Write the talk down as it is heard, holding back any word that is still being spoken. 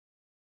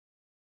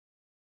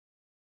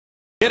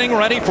Getting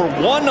ready for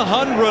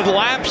 100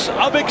 laps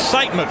of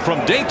excitement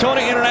from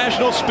Daytona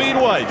International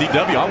Speedway.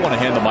 DW, I want to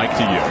hand the mic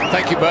to you.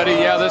 Thank you, buddy.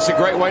 Yeah, this is a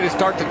great way to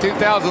start the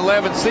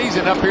 2011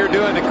 season up here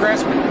doing the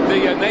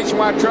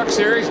Nationwide Truck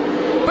Series.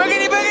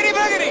 Boogity, boogity,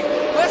 boogity!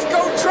 Let's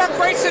go truck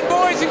racing,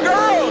 boys and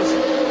girls!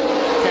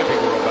 Can't be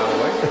girl, by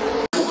the way.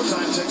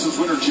 Four-time Texas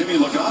winner Jimmy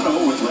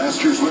Logano with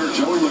last year's winner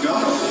Joey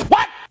Logano.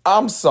 What?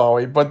 I'm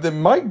sorry, but did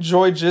Mike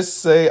Joy just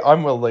say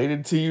I'm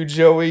related to you,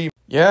 Joey?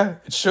 Yeah,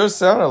 it sure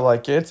sounded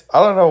like it.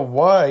 I don't know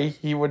why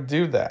he would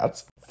do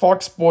that.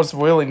 Fox Sports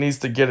really needs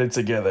to get it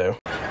together.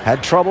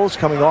 Had troubles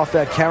coming off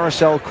that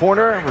carousel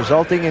corner,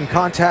 resulting in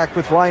contact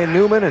with Ryan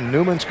Newman, and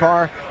Newman's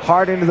car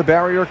hard into the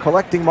barrier,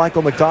 collecting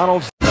Michael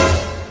McDonald's.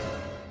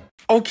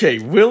 Okay,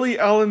 Willie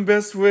Allen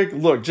Bestwick,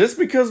 look, just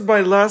because my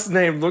last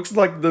name looks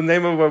like the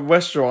name of a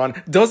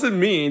restaurant doesn't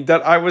mean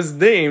that I was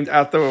named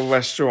after a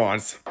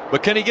restaurant.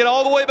 But can he get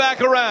all the way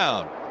back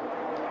around?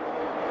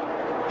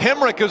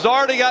 Hemrick has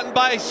already gotten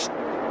by.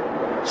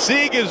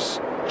 Sieg is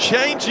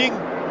changing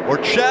or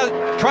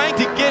trying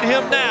to get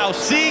him now.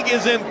 Sieg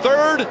is in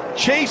third,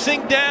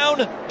 chasing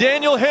down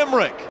Daniel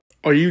Hemrick.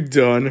 Are you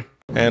done?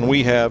 And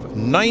we have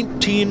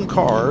 19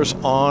 cars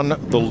on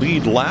the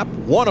lead lap,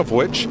 one of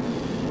which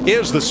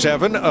is the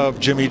 7 of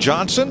Jimmy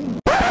Johnson.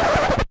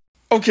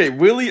 Okay,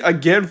 really?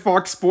 Again,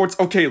 Fox Sports?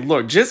 Okay,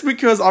 look, just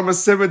because I'm a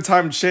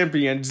 7-time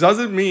champion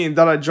doesn't mean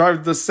that I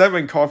drive the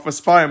 7 car for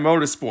Spire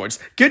Motorsports.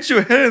 Get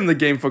your head in the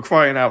game, for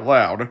crying out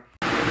loud.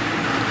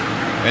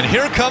 And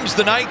here comes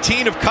the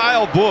 19 of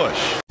Kyle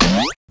Busch.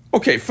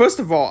 Okay, first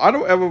of all, I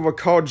don't ever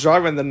recall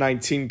driving the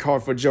 19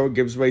 car for Joe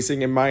Gibbs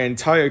Racing in my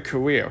entire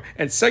career.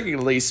 And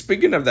secondly,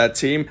 speaking of that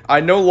team, I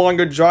no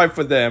longer drive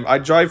for them. I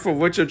drive for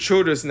Richard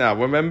Childress now,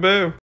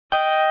 remember?